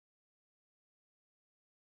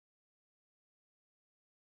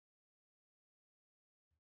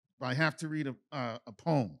but I have to read a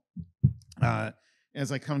poem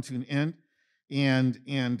as I come to an end, and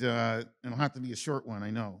it'll have to be a short one,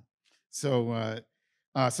 I know. So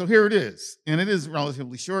here it is, and it is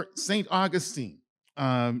relatively short. Saint Augustine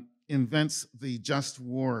invents the just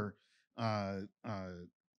war.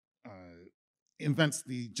 Invents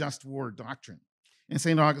the just war doctrine. And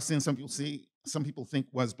St. Augustine, some people think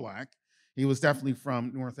was black. He was definitely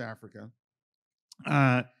from North Africa.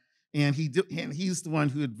 And he's the one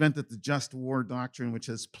who invented the just war doctrine, which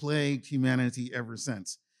has plagued humanity ever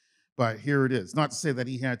since. But here it is. Not to say that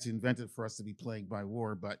he had to invent it for us to be plagued by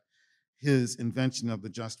war, but his invention of the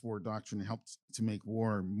just war doctrine helped to make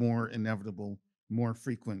war more inevitable, more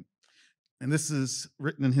frequent. And this is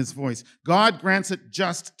written in his voice. God grants it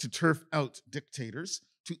just to turf out dictators,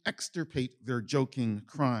 to extirpate their joking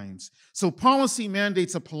crimes. So policy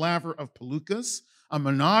mandates a palaver of palookas, a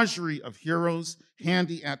menagerie of heroes,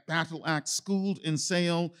 handy at battle axe, schooled in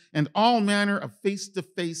sail, and all manner of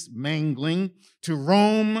face-to-face mangling, to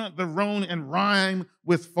roam the Rhone and rhyme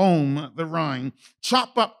with foam the Rhine,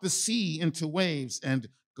 chop up the sea into waves and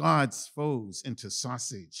God's foes into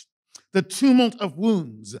sausage. The tumult of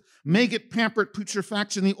wounds, maggot-pampered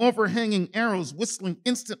putrefaction, the overhanging arrows whistling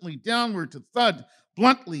instantly downward to thud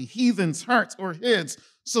bluntly heathens' hearts or heads,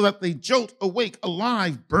 so that they jolt awake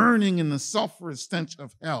alive, burning in the sulphurous stench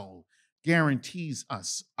of hell, guarantees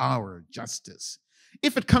us our justice.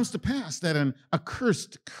 If it comes to pass that an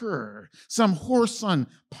accursed cur, some whoreson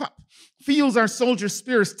pup, feels our soldier's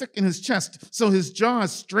spear stick in his chest, so his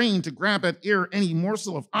jaws strain to grab at air any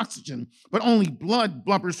morsel of oxygen, but only blood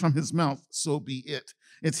blubbers from his mouth, so be it.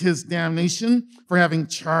 It's his damnation for having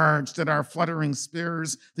charged at our fluttering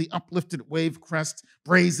spears, the uplifted wave crest,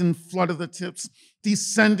 brazen flood of the tips,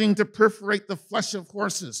 descending to perforate the flesh of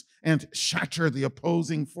horses and shatter the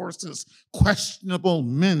opposing forces, questionable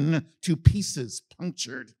men to pieces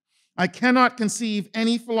punctured. I cannot conceive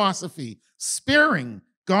any philosophy sparing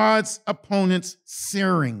God's opponent's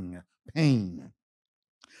searing pain.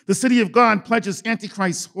 The city of God pledges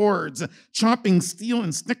Antichrist's hordes, chopping steel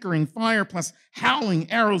and snickering fire, plus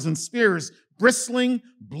howling arrows and spears, bristling,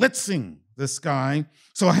 blitzing the sky.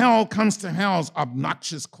 So hell comes to hell's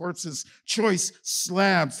obnoxious corpses, choice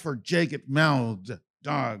slabs for jagged-mouthed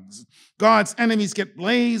dogs. God's enemies get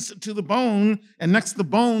blazed to the bone, and next the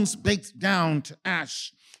bones baked down to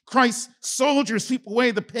ash. Christ's soldiers sweep away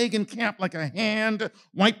the pagan camp like a hand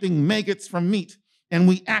wiping maggots from meat, and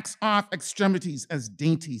we axe off extremities as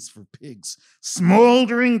dainties for pigs.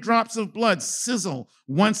 Smoldering drops of blood sizzle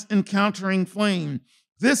once encountering flame.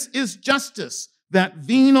 This is justice that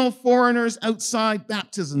venal foreigners outside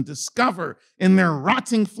baptism discover in their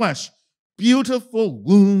rotting flesh, beautiful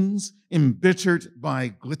wounds embittered by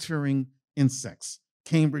glittering insects.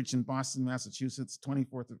 Cambridge and Boston, Massachusetts,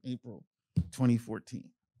 24th of April, 2014.